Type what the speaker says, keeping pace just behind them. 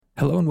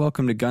Hello and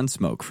welcome to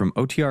Gunsmoke from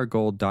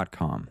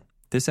OTRGold.com.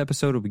 This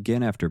episode will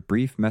begin after a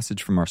brief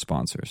message from our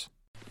sponsors.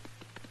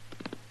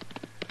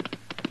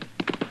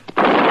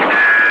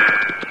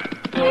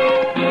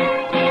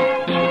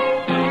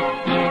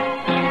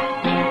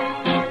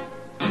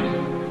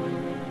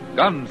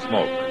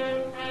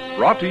 Gunsmoke,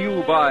 brought to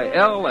you by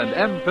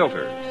L&M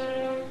Filters.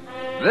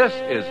 This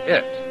is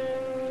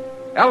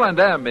it.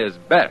 L&M is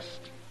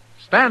best,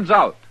 stands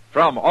out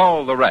from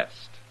all the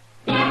rest.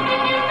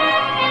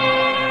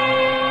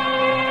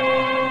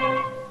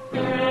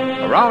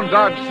 Around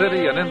Dodge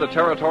City and in the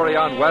territory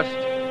on West,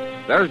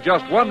 there's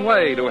just one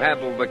way to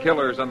handle the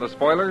killers and the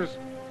spoilers,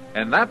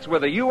 and that's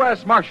with a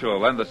U.S.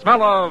 Marshal and the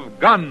smell of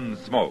gun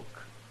smoke.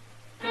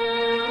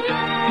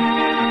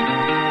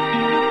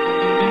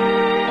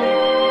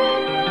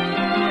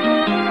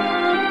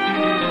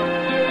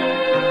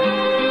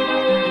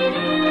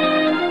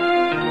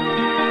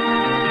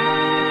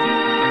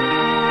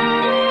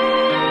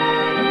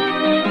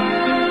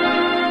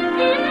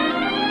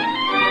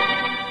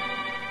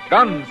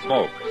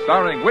 Gunsmoke,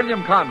 starring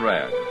William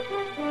Conrad,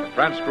 a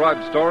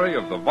transcribed story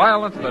of the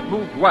violence that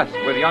moved west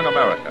with young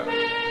America,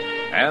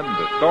 and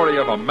the story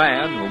of a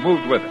man who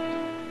moved with it.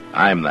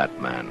 I'm that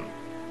man,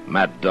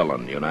 Matt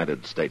Dillon,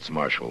 United States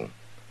Marshal.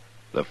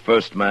 The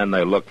first man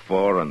they look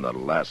for and the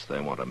last they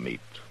want to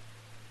meet.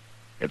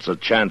 It's a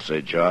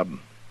chancy job,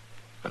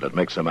 and it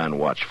makes a man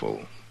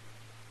watchful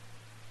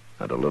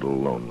and a little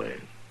lonely.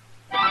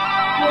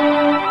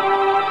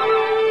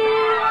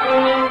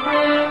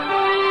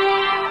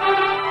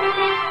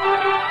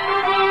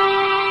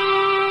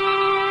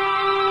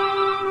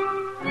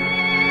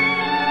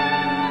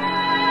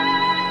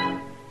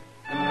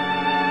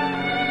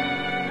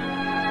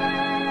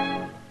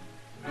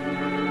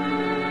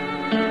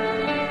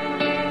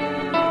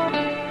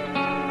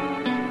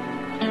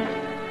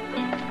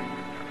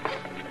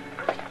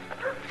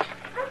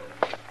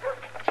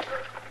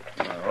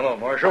 Hello,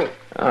 Marshal.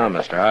 Oh,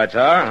 Mr.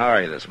 Hightower, how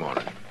are you this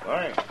morning?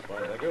 Fine,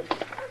 thank you.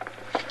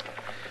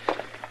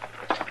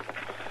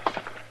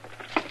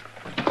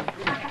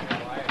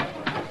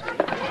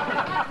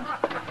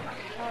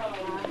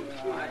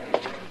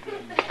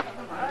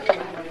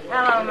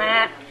 Hello,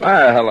 Matt.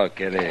 Hello,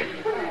 Kitty.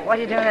 What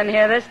are you doing in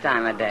here this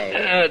time of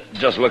day?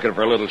 Just looking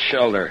for a little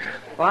shelter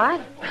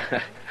What?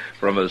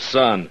 from the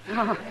sun.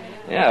 Oh,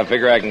 Yeah, I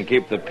figure I can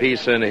keep the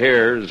peace in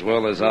here as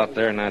well as out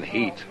there in that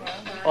heat.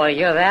 well,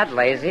 you're that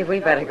lazy. We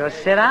better go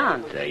sit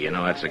down. You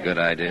know, that's a good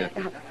idea.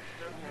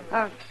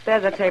 Oh,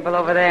 there's a table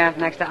over there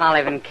next to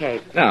Olive and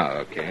Kate.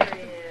 Oh,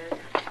 okay.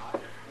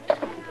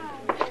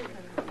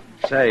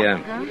 Say,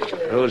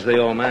 who's the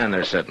old man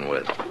they're sitting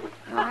with?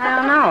 Oh, I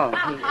don't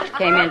know. He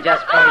came in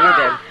just before you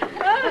did.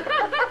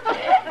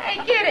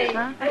 Hey, Kitty.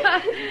 Huh?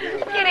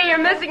 Kitty, you're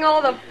missing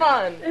all the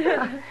fun.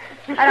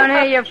 I don't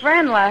hear your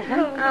friend laughing.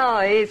 Oh,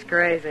 he's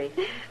crazy.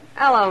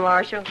 Hello,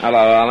 Marshal. Hello,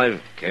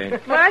 Olive. Okay.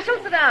 Marshal,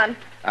 sit down.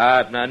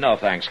 No,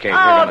 thanks, Kate. We're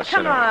Oh, going to sit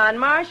come on,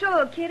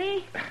 Marshal.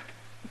 Kitty.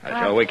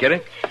 Shall we,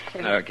 Kitty?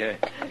 Okay.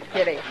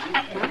 Kitty,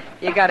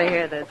 you got to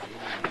hear this.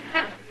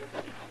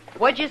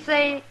 What'd you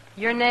say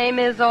your name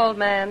is, old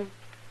man?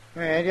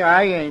 Well,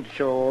 I ain't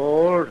so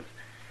old.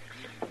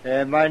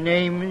 My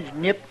name is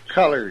Nip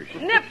Colors.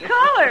 Nip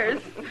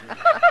Colors.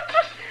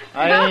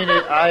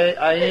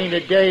 I ain't a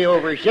day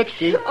over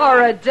 60.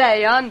 Or a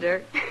day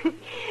under.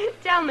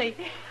 Tell me,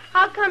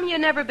 how come you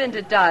never been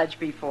to Dodge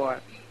before?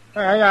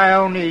 I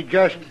only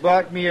just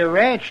bought me a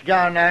ranch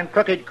down on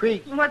Crooked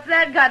Creek. What's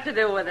that got to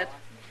do with it?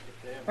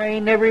 I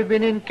ain't never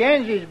been in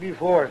Kansas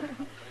before.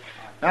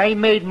 I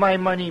made my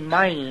money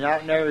mining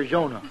out in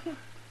Arizona.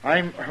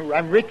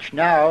 I'm rich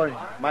now, and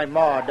my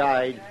ma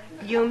died.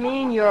 You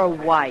mean your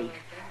wife?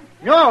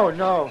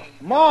 No,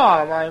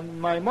 Ma,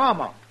 my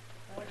mama.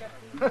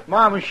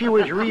 Mama, she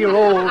was real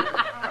old.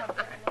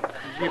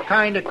 She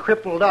kind of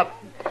crippled up,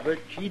 but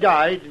she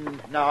died,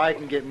 and now I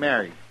can get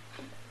married.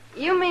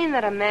 You mean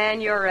that a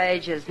man your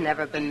age has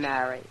never been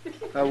married?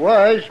 I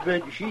was,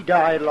 but she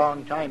died a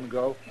long time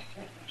ago.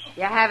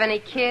 You have any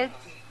kids?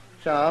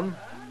 Some.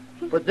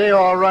 But they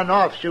all run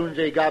off soon as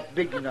they got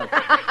big enough.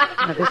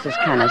 Oh, this is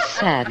kind of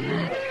sad,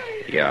 Matt.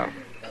 Yeah.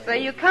 So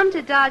you come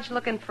to Dodge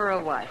looking for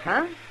a wife,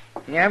 huh?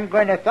 Yeah, I'm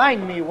going to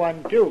find me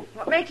one, too.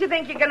 What makes you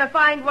think you're going to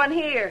find one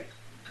here?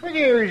 Well,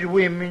 there's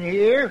women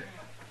here.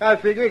 I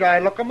figured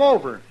I'd look 'em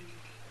over.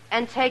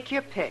 And take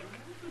your pick.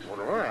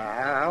 Well,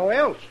 how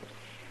else?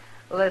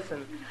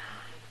 Listen,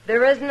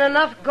 there isn't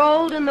enough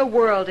gold in the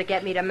world to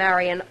get me to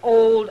marry an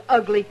old,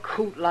 ugly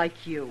coot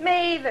like you.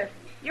 Me either.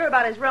 You're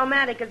about as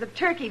romantic as a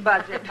turkey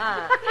buzzard.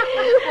 Why,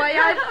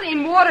 I've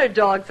seen water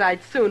dogs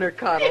I'd sooner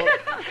cuddle.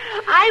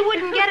 I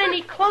wouldn't get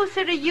any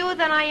closer to you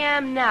than I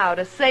am now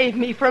to save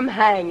me from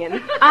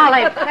hanging.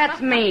 Olive,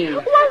 that's mean.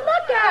 Well,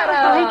 look at him.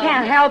 Oh, he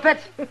can't help it.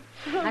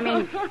 I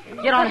mean,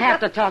 you don't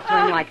have to talk to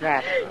him like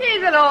that.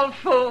 He's an old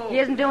fool. He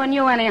isn't doing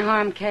you any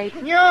harm, Kate.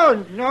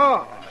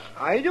 No.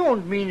 I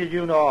don't mean to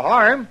do no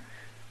harm.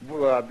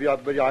 But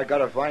I got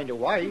to find a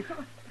wife.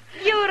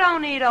 You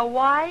don't need a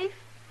wife.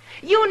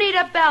 You need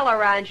a bell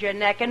around your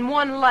neck and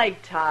one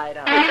leg tied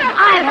up.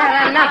 I've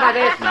had enough of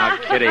this. Now,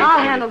 Kitty. I'll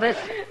handle this.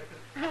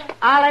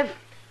 Olive,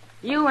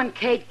 you and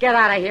Kate get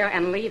out of here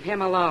and leave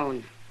him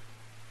alone.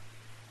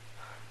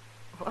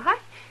 What?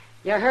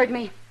 You heard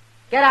me?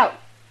 Get out,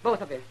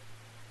 both of you.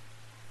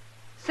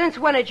 Since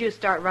when did you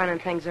start running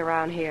things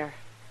around here?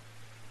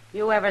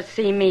 You ever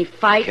see me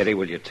fight? Kitty,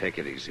 will you take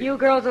it easy? You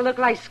girls will look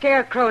like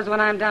scarecrows when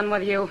I'm done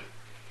with you.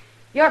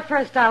 You're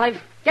first, Olive.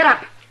 Get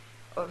up.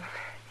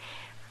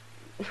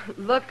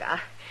 Look,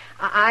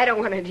 I don't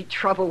want any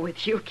trouble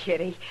with you,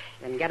 Kitty.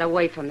 Then get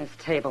away from this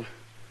table.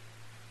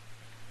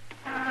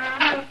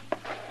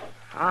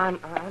 I'm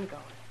going.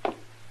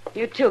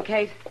 You too,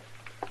 Kate.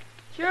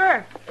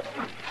 Sure.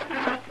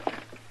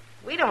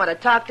 We don't want to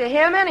talk to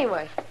him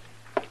anyway.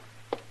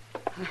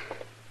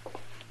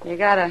 You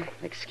gotta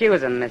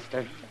excuse them,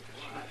 mister.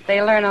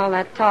 They learn all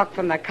that talk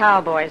from the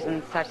cowboys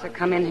and such that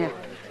come in here.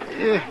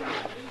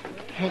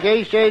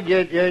 They said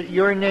that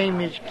your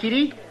name is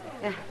Kitty?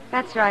 Yeah,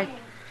 that's right.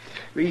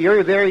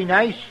 You're very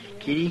nice,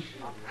 Kitty.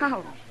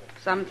 Oh,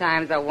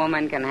 sometimes a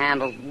woman can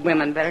handle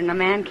women better than a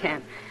man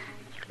can.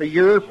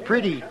 You're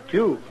pretty,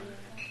 too.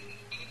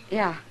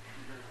 Yeah.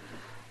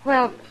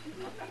 Well,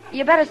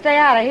 you better stay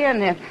out of here,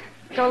 Nip.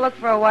 Go look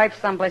for a wife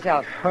someplace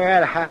else.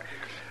 Well,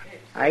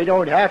 I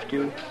don't have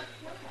to.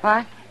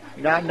 What?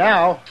 Not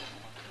now.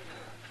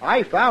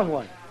 I found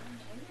one.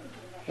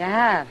 You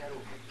have?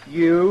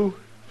 You?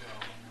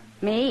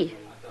 Me?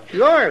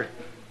 Sure.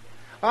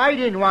 I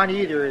didn't want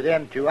either of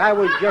them to. I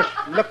was just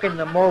looking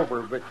them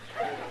over, but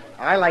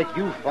I like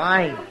you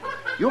fine.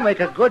 You make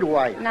a good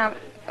wife. Now,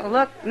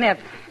 look, Nip,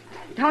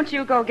 don't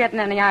you go getting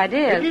any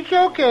ideas. It's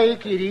okay,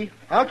 Kitty.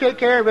 I'll take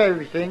care of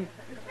everything.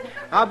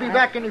 I'll be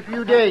back in a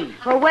few days.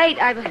 Well, wait,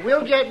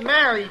 We'll get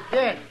married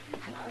then.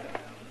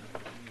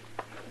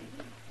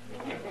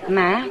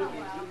 Matt?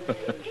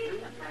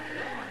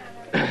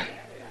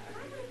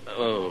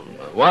 Oh,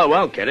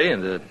 well, Kitty,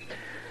 and it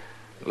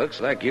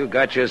looks like you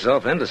got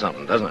yourself into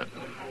something, doesn't it?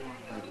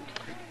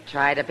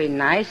 Try to be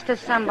nice to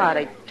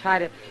somebody. Try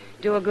to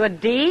do a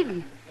good deed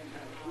and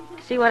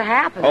see what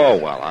happens. Oh,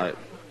 well,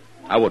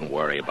 I wouldn't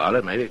worry about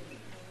it.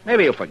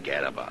 Maybe you'll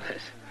forget about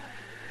it.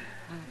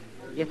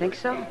 You think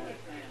so?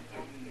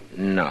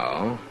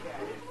 No.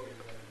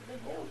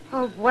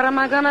 Oh, what am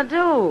I going to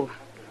do?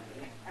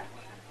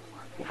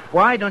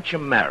 Why don't you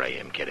marry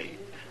him, Kitty?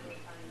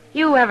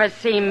 You ever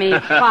see me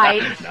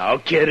fight? Now,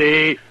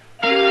 Kitty.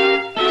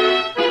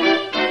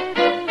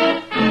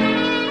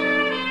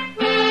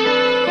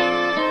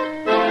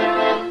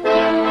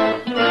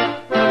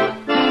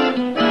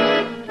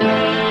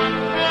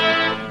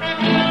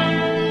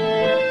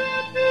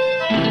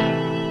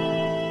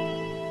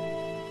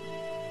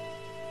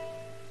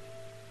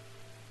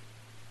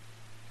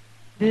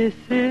 This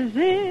is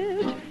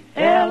it,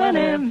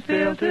 L&M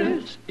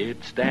Filters.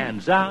 It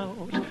stands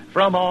out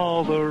from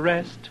all the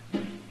rest.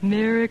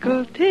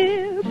 Miracle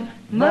tip,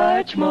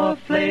 much more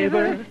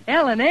flavor.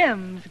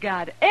 L&M's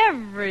got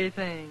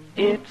everything.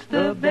 It's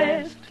the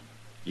best.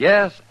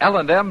 Yes,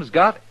 L&M's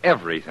got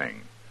everything.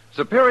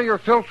 Superior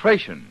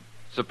filtration,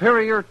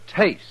 superior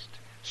taste.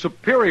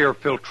 Superior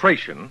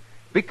filtration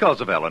because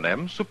of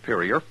L&M's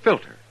superior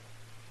filter.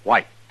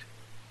 White.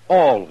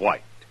 All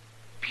white.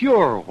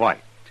 Pure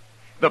white.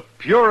 The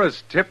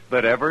purest tip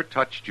that ever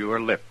touched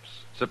your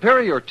lips.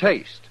 Superior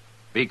taste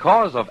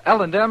because of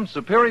L&M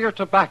superior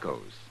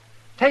tobaccos.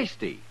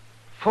 Tasty,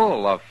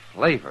 full of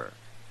flavor,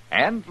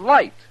 and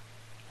light,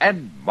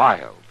 and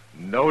mild.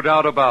 No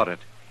doubt about it.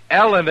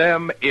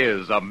 L&M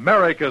is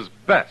America's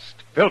best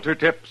filter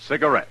tip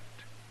cigarette.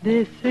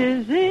 This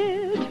is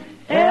it,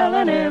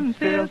 L&M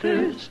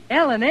Filters.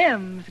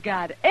 L&M's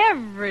got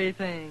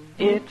everything.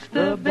 It's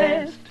the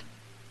best.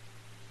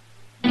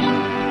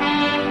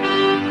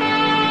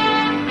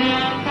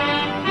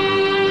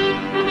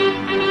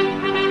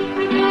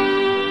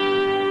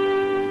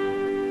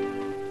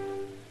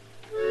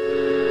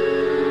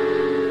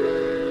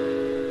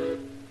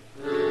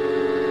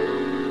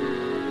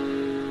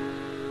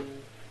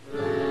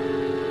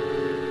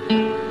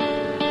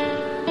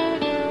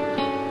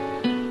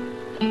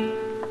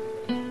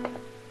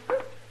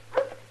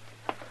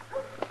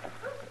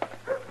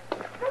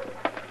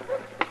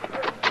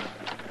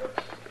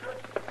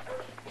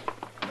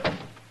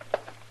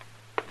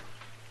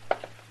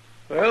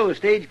 Well, the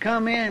stage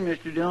come in,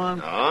 Mr.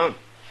 Dillon. Oh?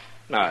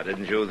 Now,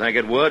 didn't you think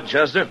it would,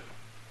 Chester?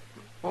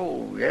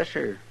 Oh, yes,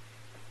 sir.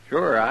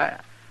 Sure,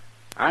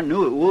 I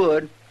knew it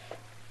would.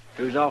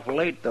 It was awful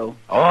late, though.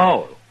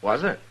 Oh,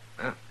 was it?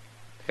 Huh.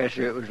 Yes,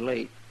 sir, it was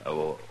late.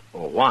 Oh,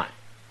 why?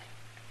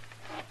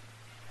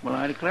 Well,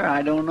 I declare,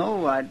 I don't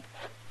know.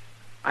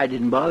 I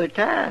didn't bother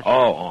to ask.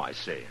 Oh, I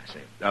see.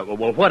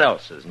 Well, what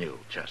else is new,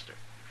 Chester?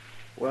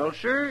 Well,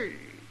 sir,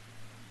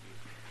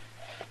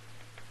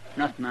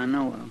 nothing I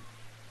know of.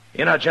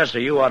 You know, Chester,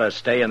 you ought to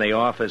stay in the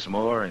office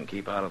more and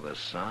keep out of the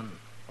sun.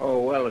 Oh,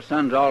 well, the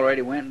sun's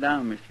already went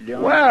down, Mr.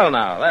 Dillon. Well,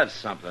 now, that's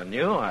something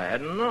new. I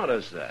hadn't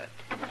noticed that.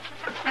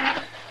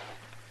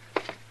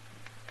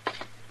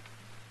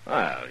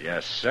 Well,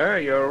 yes, sir,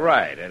 you're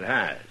right. It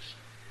has.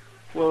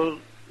 Well,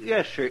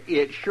 Yes, sir.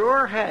 It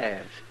sure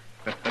has.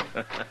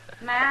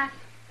 Matt?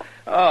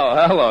 Oh,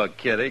 hello,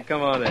 Kitty.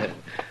 Come on in.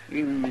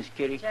 Evening, Miss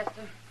Kitty.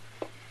 Chester?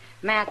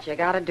 Matt, you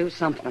gotta do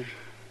something.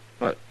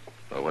 What?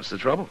 Well, what's the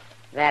trouble?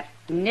 That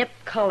Nip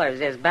Colors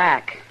is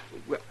back.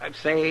 Well, I'd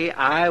say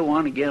I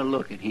want to get a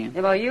look at him.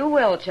 Well, you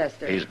will,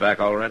 Chester. He's back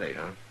already,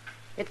 huh?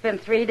 It's been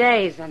 3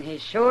 days, and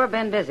he's sure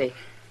been busy.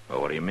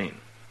 Well, what do you mean?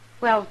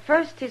 Well,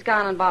 first he's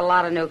gone and bought a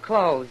lot of new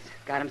clothes.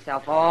 Got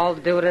himself all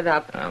duded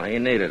up. Well, he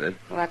needed it.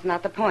 Well, that's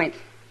not the point.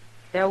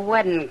 They're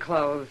wedding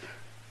clothes.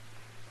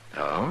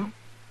 Oh?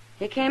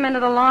 He came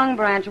into the Long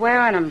Branch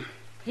wearing them.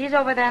 He's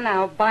over there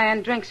now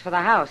buying drinks for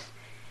the house.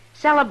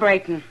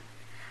 Celebrating.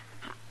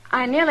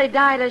 I nearly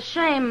died of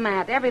shame,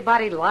 Matt.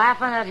 Everybody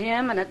laughing at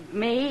him and at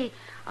me.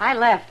 I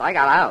left. I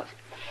got out.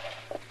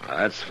 Well,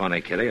 that's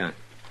funny, Kitty. I'd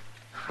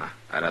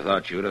have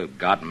thought you'd have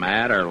got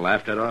mad or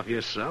laughed it off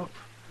yourself.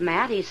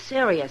 Matt, he's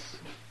serious.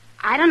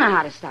 I don't know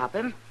how to stop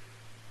him.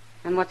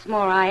 And what's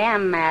more, I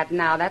am mad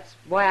now. That's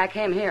why I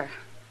came here.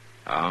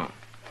 Oh?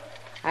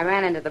 I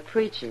ran into the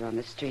preacher on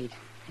the street.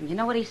 And you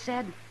know what he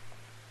said?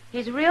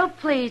 He's real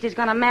pleased he's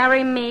going to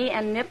marry me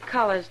and Nip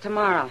Colors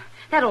tomorrow.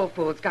 That old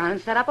fool's gone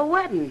and set up a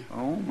wedding.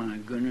 Oh, my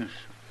goodness.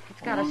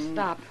 It's got to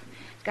stop.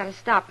 It's got to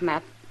stop,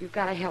 Matt. You've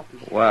got to help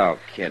me. Well,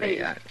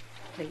 Kitty,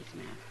 Please,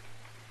 Matt.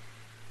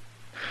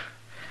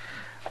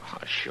 Oh,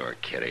 sure,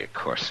 Kitty. Of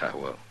course I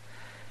will.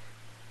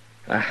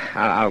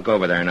 I'll go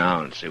over there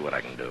now and see what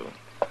I can do.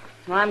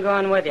 Well, I'm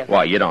going with you.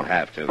 Well, you don't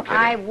have to, Kitty.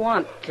 I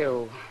want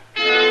to.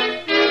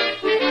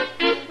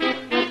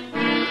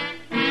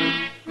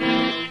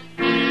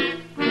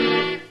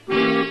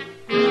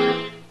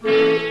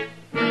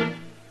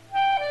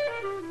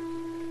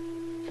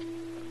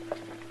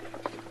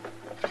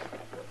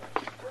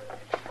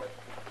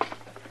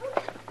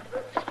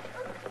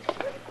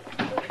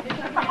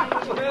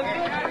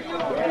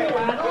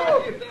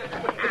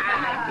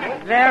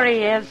 There he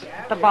is,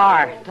 at the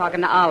bar,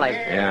 talking to Olive.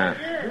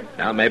 Yeah.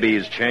 Now maybe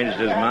he's changed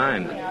his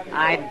mind.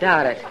 I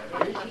doubt it.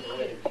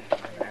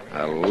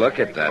 Look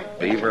at that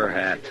beaver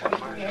hat.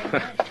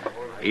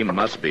 He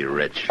must be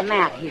rich.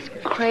 Matt, he's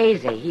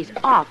crazy. He's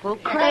awful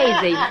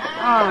crazy.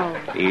 Oh.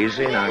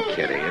 Easy now,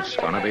 Kitty. It's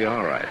going to be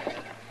all right.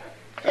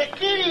 Hey,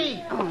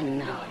 Kitty! Oh,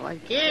 no.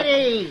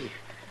 Kitty!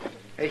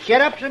 Hey, set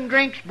up some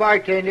drinks,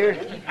 bartender.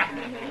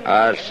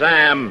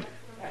 Sam.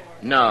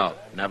 No,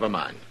 never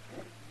mind.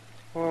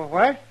 Oh,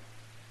 what?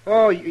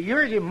 Oh,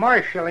 you're the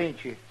marshal,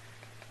 ain't you?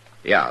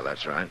 Yeah,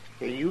 that's right.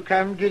 You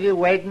come to the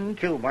wedding,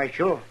 too,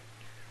 Marshal.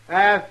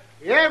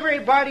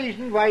 Everybody's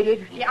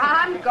invited. Yeah,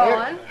 I'm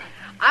going.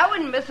 I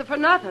wouldn't miss it for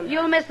nothing.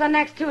 You'll miss the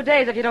next 2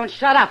 days if you don't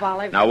shut up,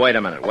 Olive. Now, wait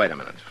a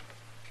minute.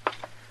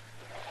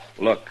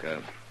 Look,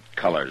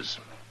 Colors.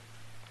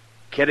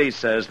 Kitty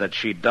says that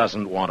she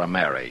doesn't want to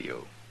marry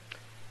you.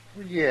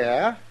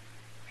 Yeah,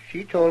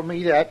 she told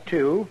me that,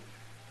 too.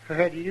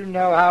 You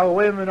know how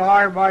women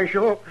are,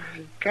 Marshal.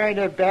 Kind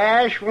of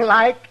bashful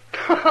like.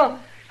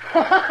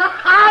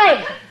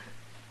 Olive!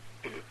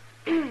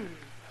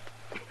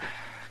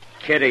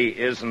 Kitty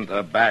isn't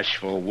a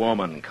bashful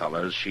woman,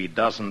 Colors. She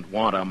doesn't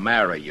want to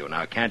marry you.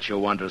 Now, can't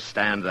you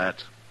understand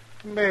that?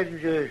 But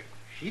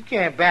she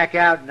can't back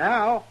out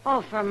now.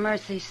 Oh, for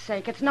mercy's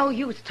sake, it's no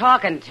use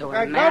talking to her,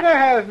 I Matt. gotta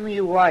have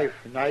me wife,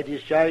 and I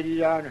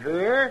decided on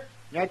her.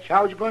 That's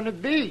how it's going to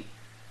be.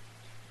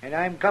 And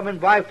I'm coming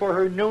by for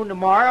her noon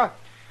tomorrow,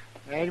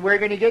 and we're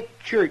going to get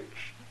church.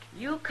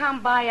 You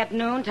come by at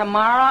noon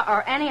tomorrow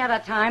or any other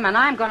time, and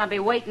I'm going to be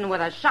waiting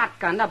with a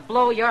shotgun to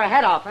blow your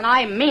head off, and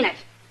I mean it.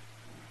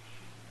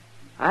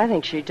 I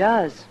think she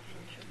does.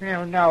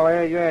 No,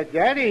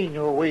 that ain't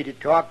no way to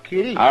talk,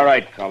 Kitty. All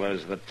right,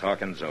 Colors, the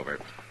talking's over.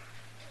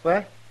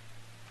 What?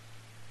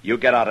 You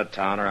get out of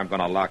town or I'm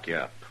going to lock you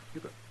up.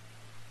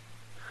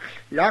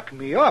 Lock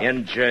me up?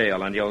 In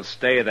jail, and you'll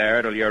stay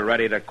there till you're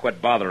ready to quit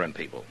bothering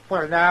people.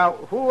 Well, now,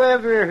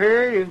 whoever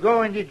heard of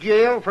going to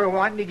jail for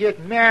wanting to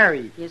get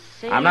married? You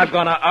see? I'm not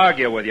going to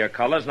argue with you,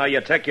 Colors. Now you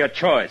take your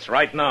choice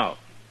right now.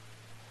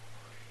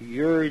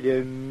 You're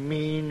the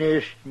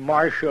meanest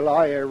marshal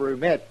I ever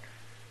met.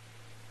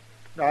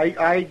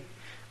 I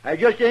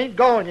just ain't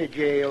going to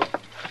jail.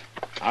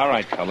 All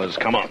right, Colors,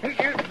 come on.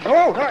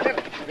 No,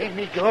 let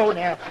me go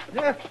now.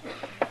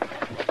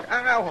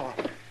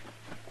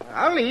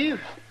 I'll leave.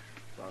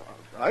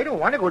 I don't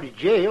want to go to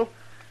jail.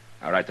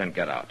 All right, then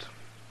get out.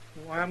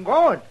 Well, I'm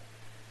going.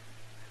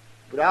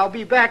 But I'll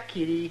be back,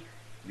 Kitty.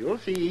 You'll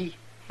see.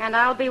 And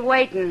I'll be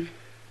waiting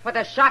with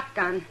a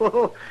shotgun.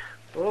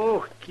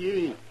 Oh,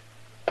 Kitty.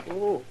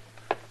 Oh.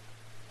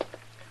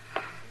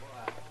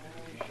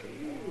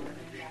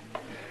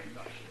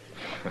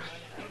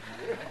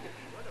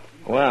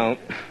 Well,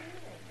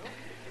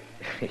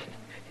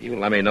 you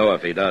let me know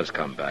if he does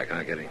come back,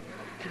 huh, Kitty?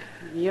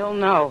 You'll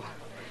know.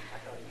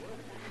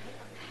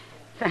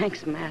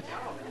 Thanks, Matt.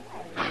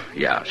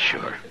 Yeah,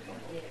 sure.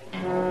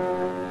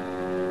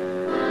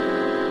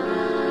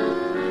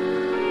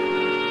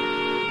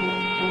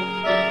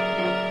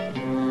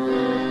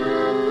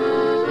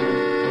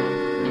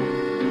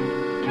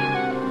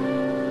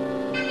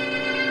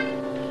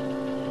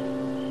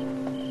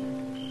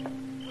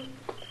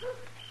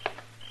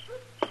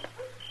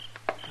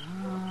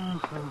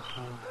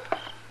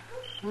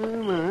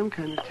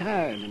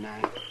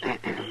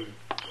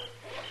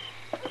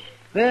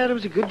 Well, it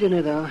was a good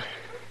dinner, though.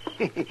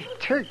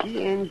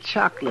 Turkey and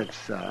chocolate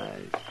sauce.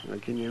 Well,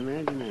 can you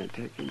imagine that?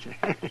 Turkey and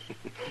chocolate.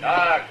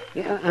 Doc.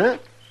 Yeah, huh?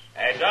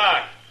 Hey,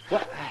 Doc.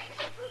 What?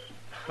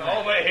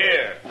 Over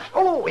here.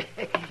 Oh!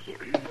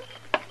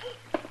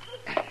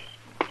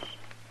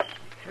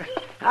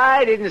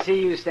 I didn't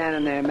see you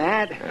standing there,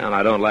 Matt. Well,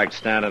 I don't like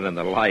standing in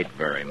the light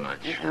very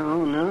much.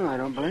 Oh, no, I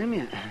don't blame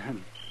you.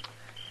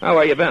 Oh,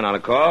 where you been? On a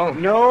call?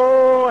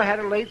 No, I had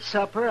a late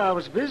supper. I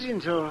was busy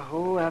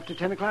until, after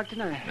 10 o'clock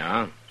tonight.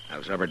 No? That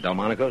was over at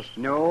Delmonico's?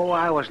 No,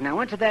 I wasn't. I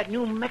went to that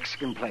new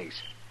Mexican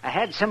place. I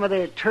had some of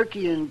their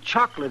turkey and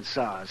chocolate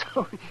sauce.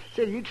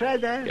 Say, you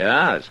tried that?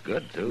 Yeah, it's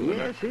good, too.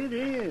 Yes, it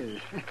is.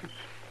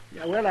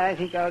 Yeah, well, I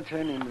think I'll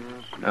turn in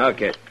now.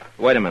 Okay.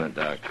 Wait a minute,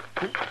 Doc.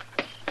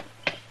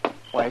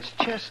 Why, it's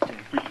Chester.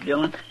 Mr.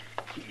 Dillon,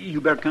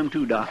 you better come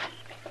too, Doc.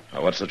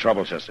 What's the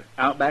trouble, Chester?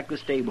 Out back the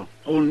stable.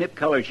 Old Nip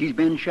Colors, he's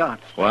been shot.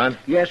 What?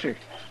 Yes, sir.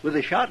 With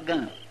a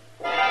shotgun.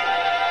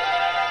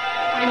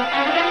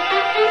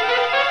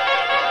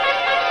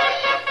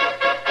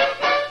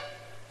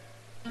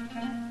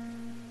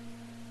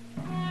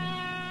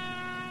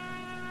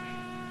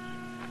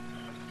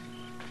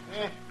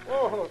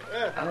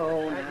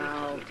 Oh,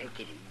 now, take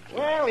it easy.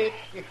 Well,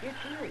 it's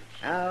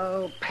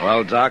Oh,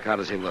 Well, Doc, how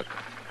does he look?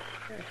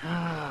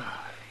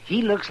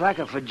 he looks like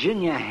a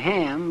Virginia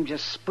ham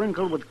just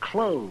sprinkled with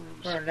cloves.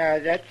 Well, now,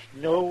 that's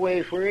no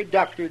way for a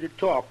doctor to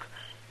talk.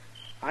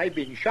 I've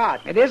been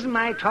shot. It isn't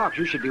my talk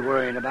you should be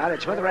worrying about.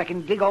 It's whether I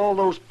can dig all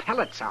those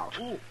pellets out.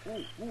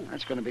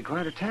 That's going to be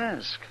quite a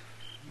task.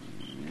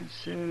 Yes,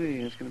 sir.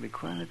 It's going to be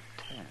quite a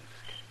task.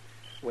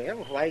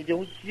 Well, why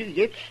don't you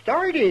get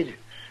started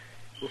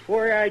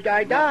before I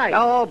die?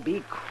 Oh,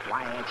 be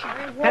quiet.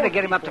 Better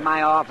get him up to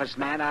my office,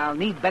 man. I'll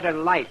need better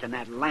light than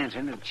that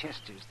lantern of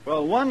Chester's.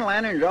 Well, one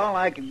lantern's all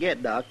I could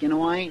get, Doc. You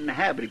know, I ain't in the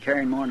habit of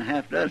carrying more than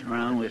half dozen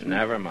around with me.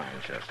 Never mind,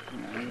 Chester.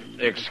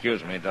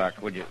 Excuse me,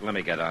 Doc. Would you let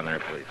me get on there,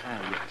 please?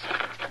 Yes.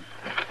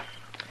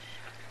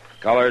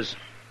 Colors,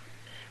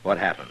 what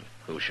happened?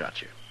 Who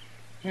shot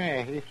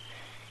you?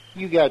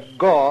 You got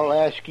gall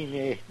asking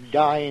a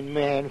dying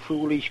man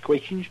foolish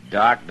questions.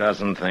 Doc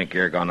doesn't think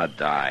you're gonna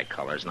die,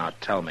 Colors. Now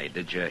tell me,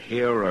 did you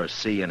hear or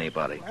see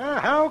anybody?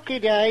 How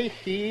could I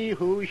see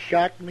who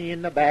shot me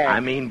in the back? I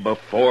mean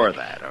before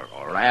that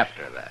or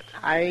after that.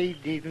 I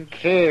didn't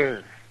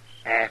care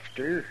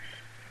after.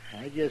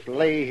 I just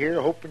lay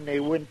here hoping they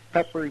wouldn't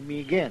pepper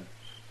me again.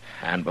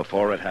 And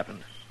before it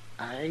happened?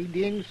 I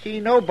didn't see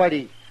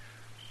nobody.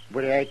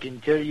 But I can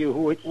tell you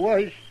who it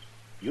was.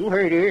 You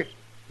heard her.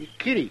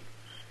 Kitty.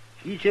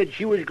 She said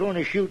she was going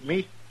to shoot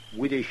me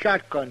with a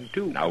shotgun,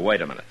 too. Now,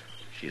 wait a minute.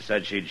 She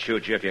said she'd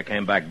shoot you if you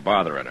came back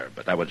bothering her,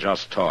 but that was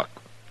just talk.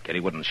 Kitty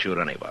wouldn't shoot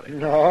anybody.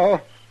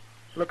 No.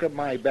 Look at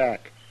my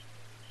back.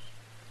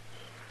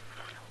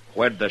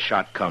 Where'd the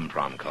shot come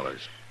from,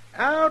 Colors?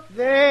 Out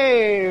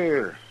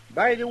there,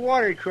 by the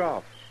water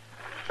trough.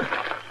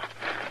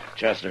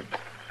 Chester.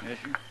 Yes,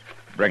 sir.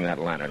 Bring that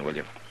lantern, will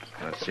you?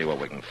 Let's see what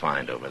we can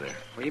find over there.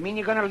 Well, you mean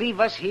you're going to leave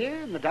us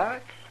here in the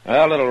dark?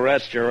 Well, it'll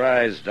rest your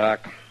eyes,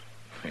 Doc.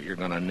 You're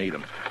going to need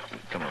them.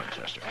 Come on,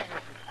 Chester.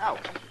 Ow.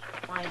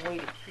 Fine way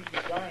to treat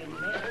a dying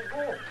man.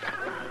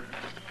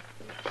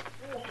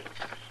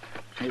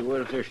 Hey,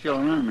 what if they're still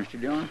around, Mr.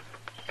 Dillon?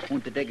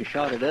 Won't they take a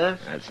shot at us?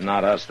 It's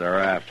not us they're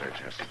after,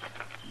 Chester.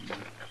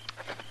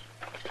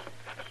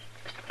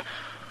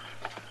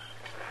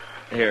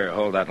 Here,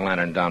 hold that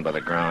lantern down by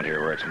the ground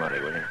here where it's muddy,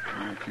 will you?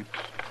 Okay.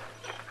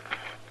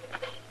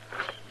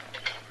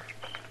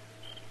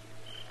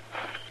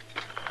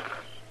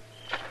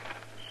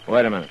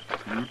 Wait a minute.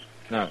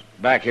 No,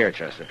 back here,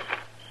 Chester.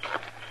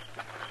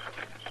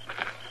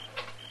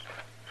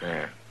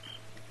 There.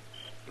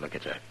 Look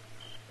at that.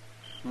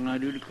 Well, I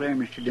do declare,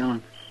 Mr.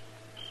 Dillon,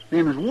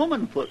 them is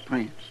woman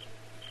footprints.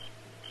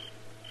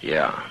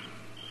 Yeah.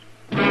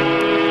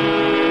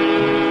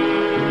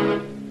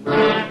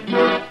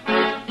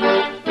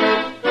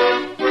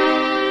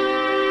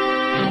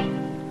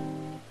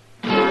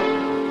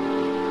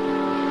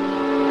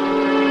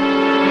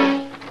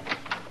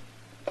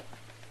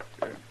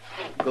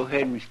 Go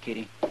ahead, Miss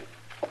Kitty.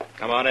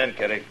 Come on in,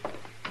 Kitty.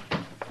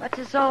 What's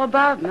this all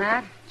about,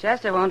 Matt?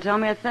 Chester won't tell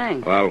me a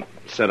thing. Well,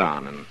 sit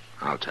down and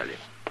I'll tell you.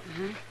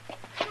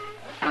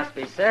 Must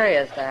be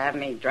serious to have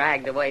me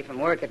dragged away from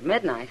work at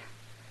midnight.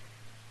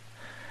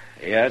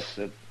 Yes,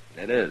 it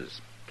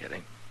is,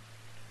 Kitty.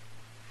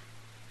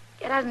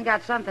 It hasn't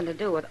got something to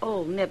do with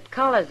old Nip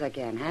Colors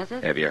again, has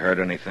it? Have you heard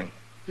anything?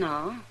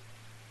 No.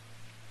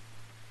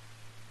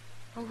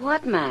 Well,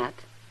 what, Matt?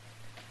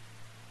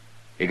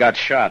 He got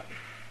shot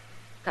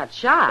Got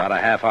shot? about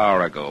a half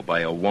hour ago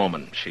by a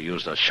woman. She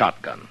used a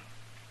shotgun.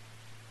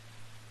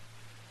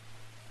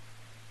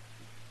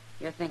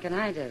 You're thinking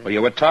I did it. Well,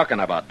 you were talking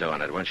about doing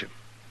it, weren't you?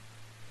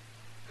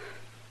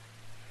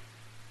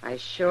 I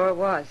sure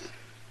was.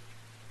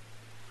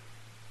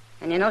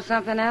 And you know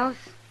something else?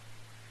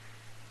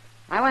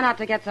 I went out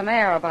to get some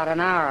air about an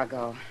hour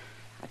ago.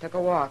 I took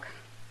a walk.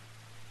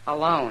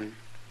 Alone.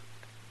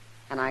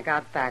 And I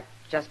got back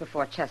just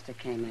before Chester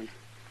came in.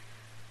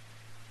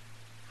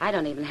 I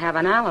don't even have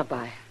an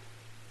alibi.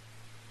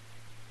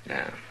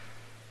 Yeah.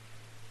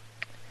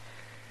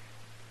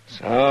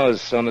 So,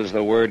 as soon as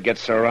the word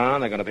gets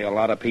around, there are going to be a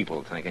lot of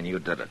people thinking you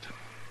did it.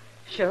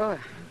 Sure.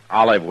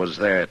 Olive was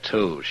there,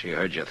 too. She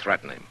heard you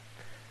threaten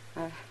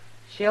him.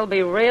 She'll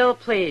be real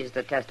pleased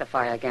to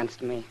testify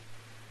against me.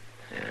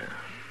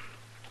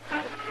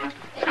 Yeah.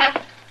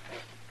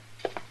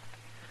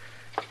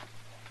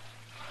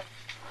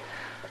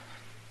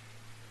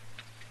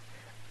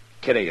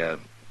 Kitty,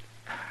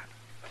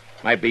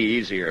 might be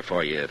easier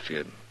for you if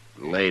you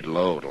laid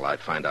low till I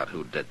find out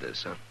who did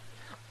this, huh?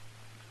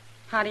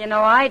 How do you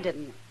know I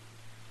didn't?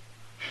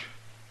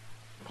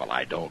 Well,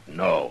 I don't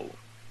know.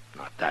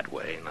 Not that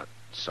way. Not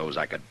so's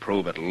I could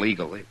prove it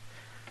legally.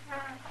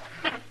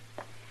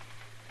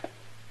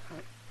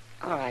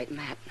 All right,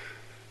 Matt.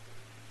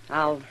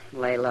 I'll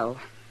lay low.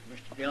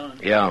 Mr. Dillon.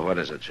 Yeah, what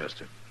is it,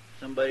 Chester?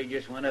 Somebody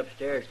just went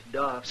upstairs to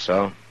Doc.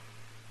 So?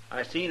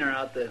 I seen her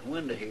out the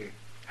window here.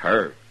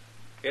 Her?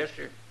 Yes,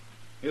 sir.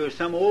 It was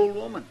some old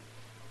woman.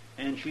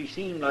 And she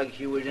seemed like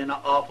she was in an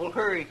awful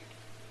hurry.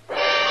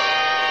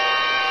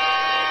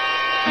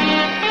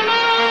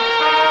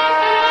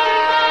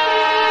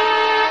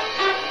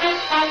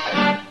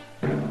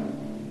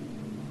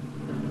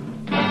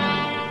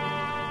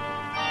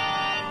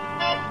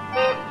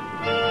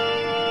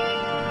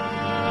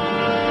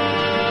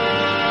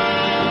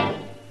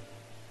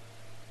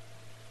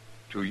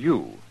 To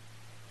you,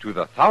 to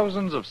the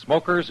thousands of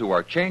smokers who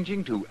are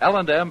changing to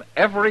L&M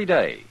every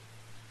day,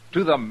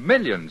 to the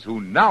millions who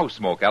now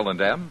smoke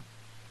L&M,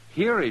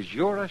 here is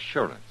your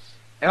assurance.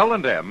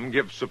 L&M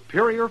gives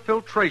superior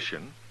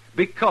filtration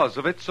because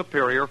of its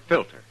superior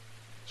filter.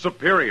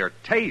 Superior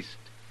taste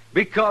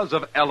because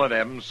of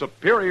L&M's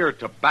superior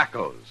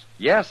tobaccos.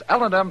 Yes,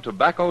 L&M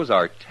tobaccos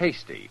are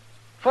tasty,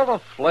 full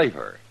of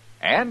flavor,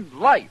 and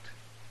light,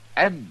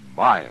 and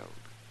mild.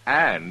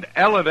 And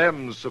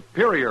L&M's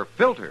superior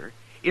filter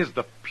is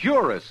the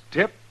purest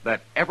tip that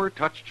ever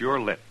touched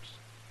your lips.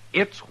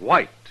 It's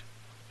white,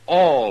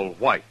 all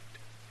white.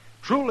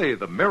 Truly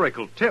the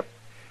miracle tip,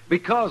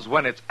 because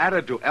when it's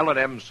added to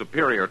L&M's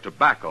superior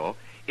tobacco,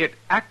 it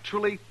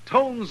actually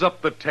tones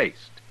up the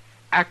taste,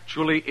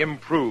 actually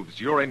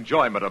improves your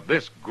enjoyment of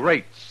this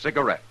great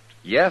cigarette.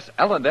 Yes,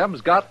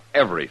 L&M's got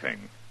everything.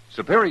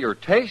 Superior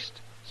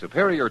taste,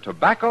 superior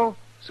tobacco,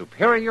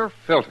 superior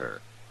filter.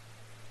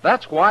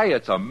 That's why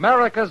it's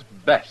America's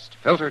best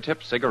filter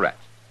tip cigarette.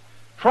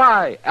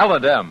 Try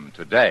L&M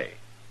today.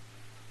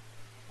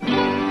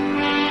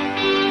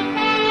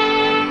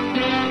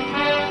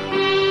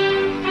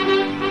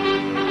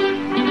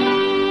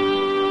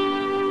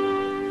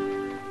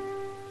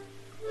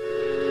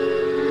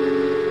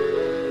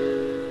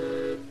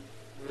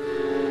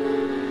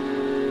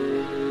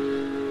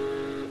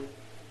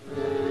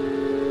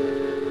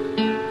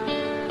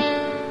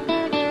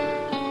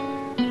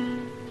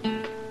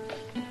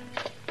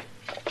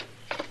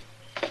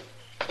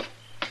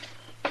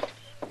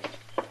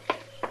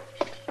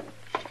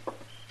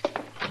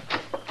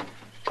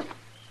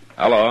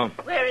 Hello.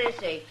 Where is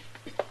he?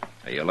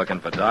 Are you looking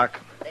for Doc?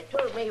 They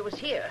told me he was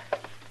here.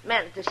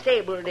 Man at the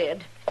stable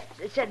did.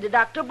 They said the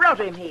doctor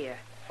brought him here.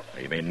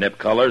 You mean Nip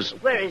Colors?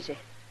 Where is he?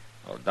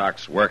 Well,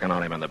 Doc's working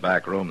on him in the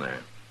back room there.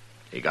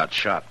 He got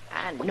shot.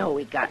 I know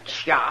he got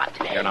shot.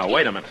 Here, now,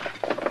 wait a minute.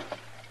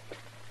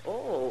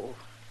 Oh.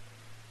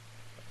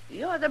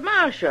 You're the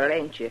marshal,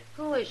 ain't you?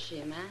 Who is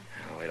she, man?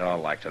 We'd all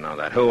like to know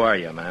that. Who are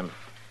you, ma'am?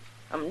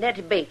 I'm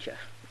Nettie Beecher.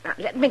 Now,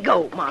 let me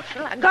go,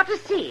 Marshal. I got to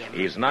see him.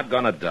 He's not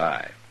going to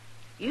die.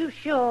 You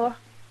sure?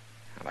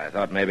 And I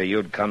thought maybe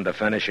you'd come to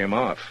finish him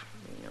off.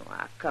 No,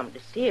 I come to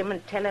see him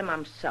and tell him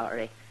I'm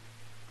sorry.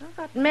 I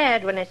got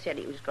mad when they said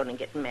he was going to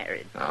get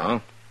married. Oh?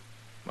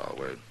 Well,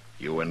 were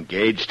you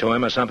engaged to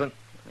him or something?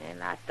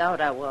 Well, I thought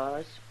I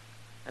was.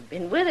 I've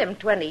been with him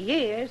 20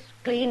 years,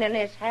 cleaning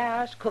his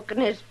house,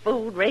 cooking his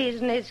food,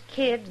 raising his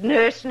kids,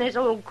 nursing his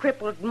old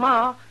crippled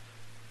ma.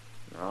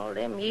 And all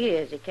them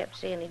years he kept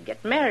saying he'd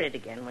get married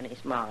again when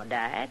his ma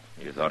died.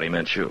 You thought he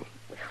meant you?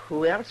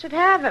 Who else would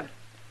have him?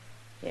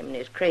 Him and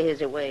his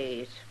crazy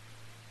ways.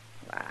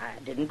 I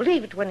didn't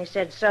believe it when he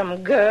said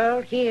some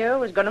girl here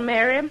was going to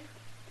marry him.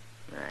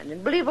 I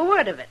didn't believe a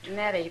word of it.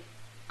 Nettie,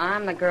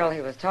 I'm the girl he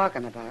was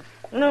talking about.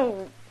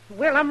 No,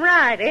 well, I'm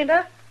right, ain't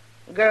I?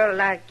 A girl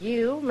like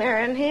you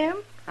marrying him?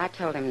 I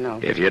told him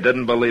no. If you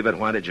didn't believe it,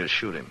 why did you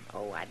shoot him?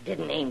 Oh, I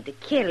didn't aim to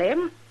kill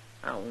him.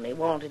 I only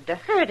wanted to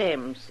hurt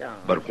him some.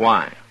 But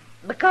why?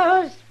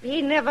 Because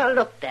he never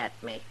looked at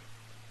me.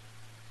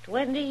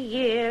 20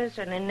 years,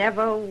 and he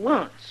never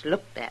once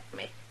looked at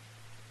me.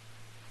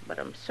 But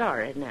I'm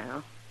sorry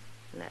now,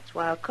 and that's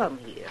why I come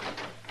here.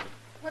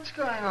 What's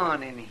going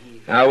on in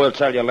here? I will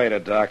tell you later,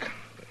 Doc.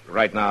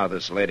 Right now,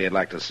 this lady would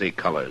like to see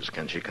Colors.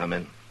 Can she come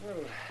in? Well,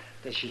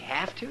 does she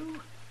have to?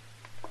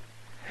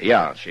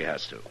 Yeah, she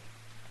has to.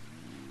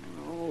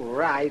 All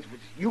right, but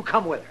you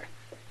come with her.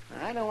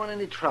 I don't want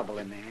any trouble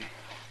in there.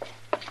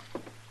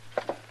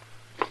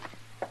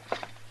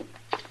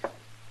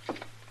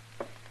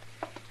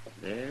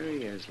 There he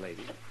is,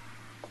 lady.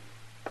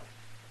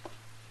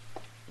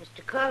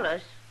 Mr.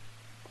 Colors?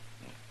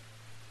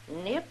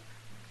 Nip?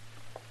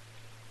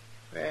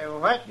 Well,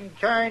 What in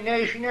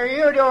tarnation are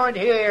you doing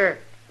here?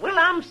 Well,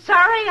 I'm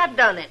sorry I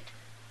done it.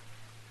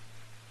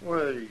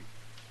 Well,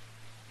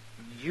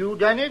 you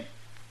done it?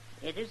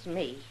 It is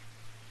me.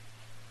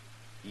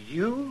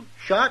 You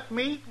shot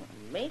me?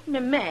 Made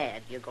me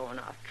mad, you going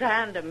off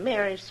trying to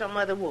marry some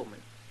other woman.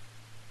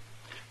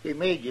 It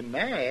made you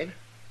mad?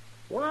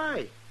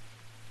 Why?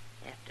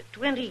 After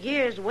 20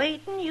 years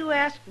waiting, you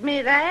asked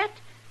me that?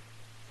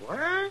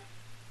 What?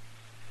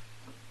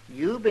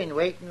 You've been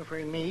waiting for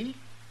me?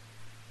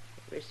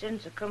 Ever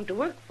since I come to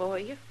work for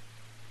you,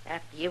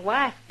 after your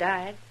wife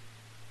died.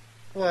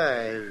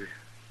 Why,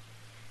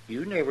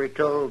 you never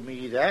told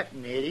me that,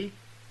 Nettie.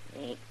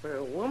 Ain't for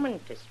a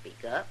woman to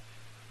speak up.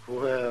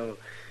 Well,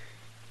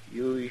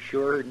 you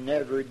sure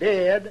never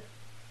did.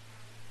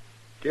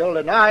 Till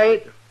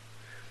tonight.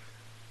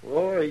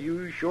 Boy,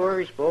 you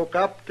sure spoke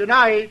up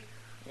tonight.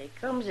 There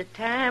comes a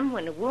time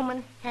when a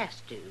woman has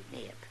to,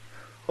 Nip.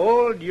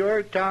 Hold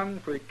your tongue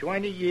for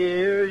 20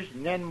 years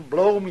and then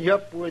blow me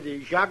up with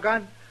a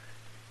shotgun?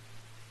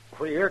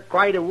 Well, you're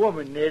quite a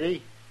woman,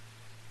 Nettie.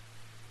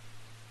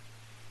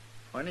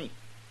 Funny.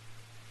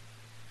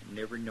 I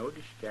never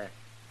noticed that.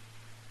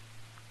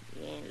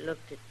 You ain't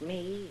looked at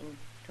me in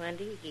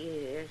 20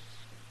 years.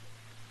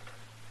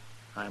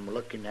 I'm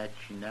looking at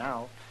you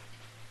now.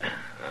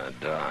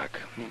 Doc.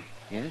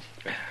 Yes?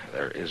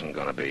 There isn't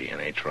going to be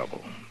any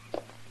trouble.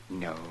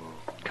 No.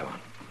 Come on.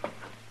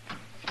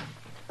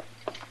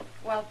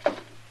 Well,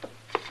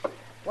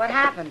 what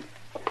happened?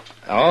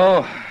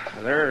 Oh,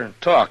 they're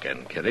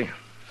talking, Kitty.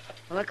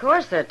 Well, of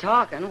course they're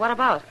talking. What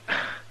about?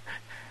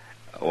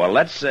 Well,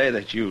 let's say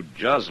that you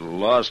just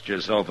lost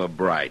yourself a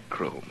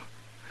bridegroom.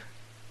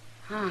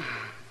 Well,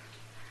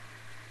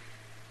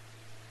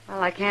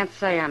 I can't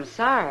say I'm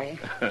sorry.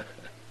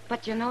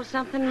 But you know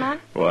something, Matt?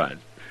 What?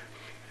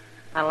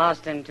 I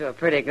lost him to a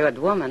pretty good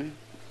woman.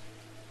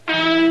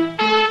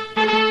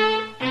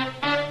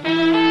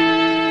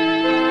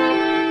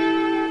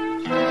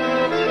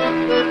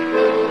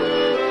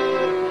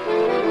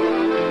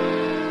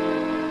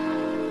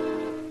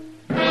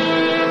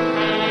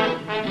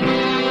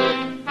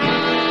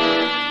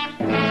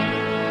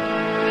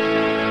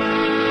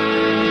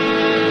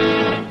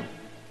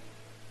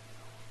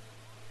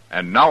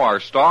 And now our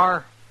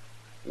star,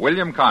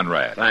 William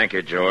Conrad. Thank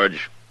you,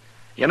 George.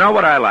 You know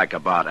what I like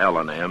about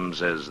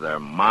L&M's is they're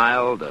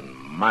mild and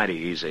mighty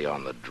easy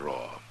on the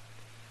draw.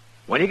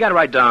 When you get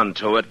right down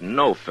to it,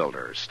 no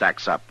filter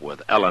stacks up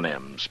with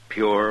L&M's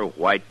pure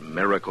white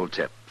miracle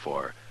tip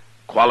for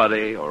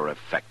quality or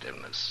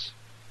effectiveness.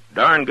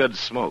 Darn good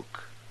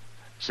smoke.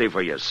 See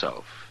for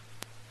yourself.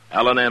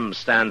 L&M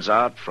stands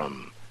out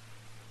from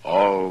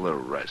all the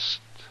rest.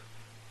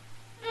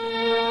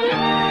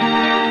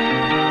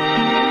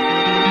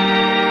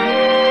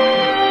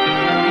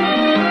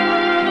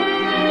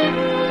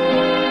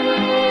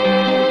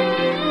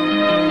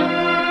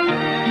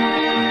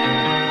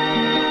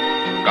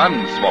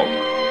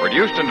 Gunsmoke,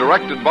 produced and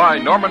directed by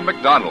Norman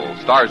McDonald,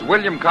 stars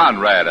William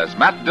Conrad as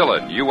Matt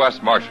Dillon,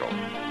 U.S. Marshal.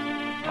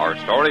 Our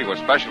story was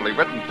specially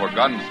written for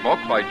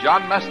Gunsmoke by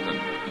John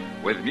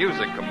Meston, with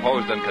music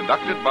composed and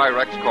conducted by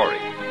Rex Corey.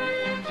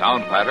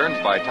 Sound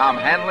patterns by Tom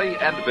Hanley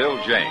and Bill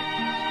James.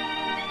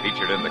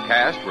 Featured in the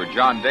cast were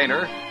John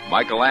Daner,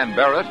 Michael Ann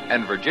Barrett,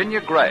 and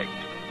Virginia Gregg.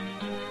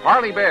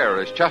 Harley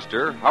Bear is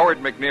Chester, Howard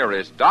McNear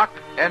is Doc,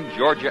 and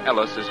Georgia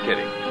Ellis is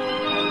Kitty.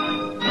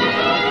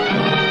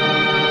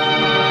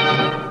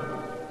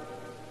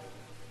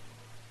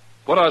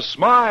 Put a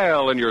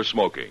smile in your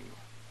smoking.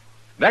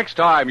 Next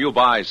time you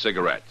buy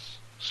cigarettes,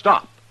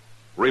 stop.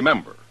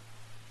 Remember,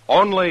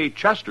 only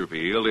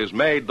Chesterfield is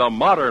made the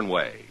modern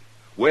way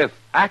with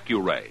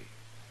Accuray.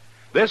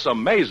 This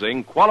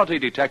amazing quality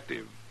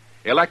detective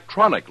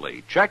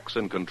electronically checks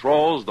and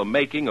controls the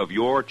making of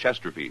your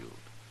Chesterfield,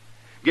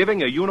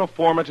 giving a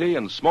uniformity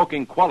and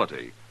smoking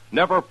quality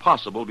never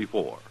possible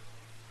before.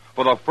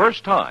 For the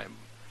first time,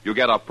 you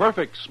get a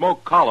perfect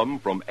smoke column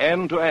from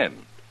end to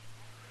end.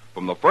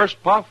 From the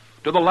first puff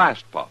to the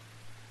last puff,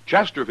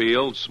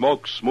 Chesterfield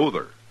smokes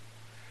smoother.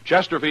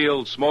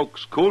 Chesterfield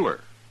smokes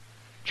cooler.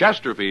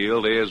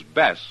 Chesterfield is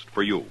best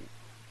for you.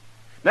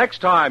 Next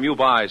time you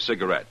buy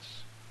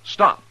cigarettes,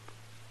 stop.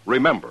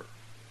 Remember,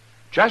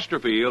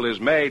 Chesterfield is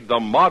made the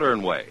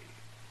modern way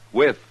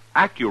with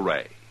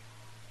Accuray.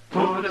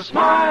 Put a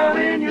smile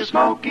in your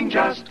smoking,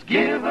 just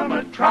give 'em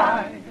a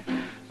try.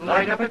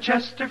 Light up a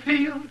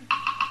Chesterfield,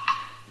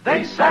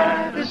 they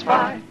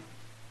satisfy.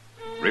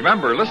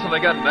 Remember, listen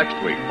again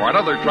next week for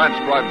another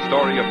transcribed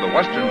story of the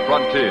Western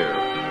frontier.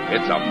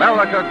 It's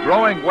America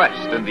growing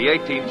west in the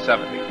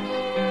 1870s.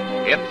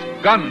 It's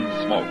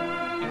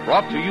Gunsmoke,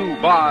 brought to you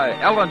by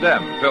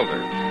L&M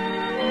Filters.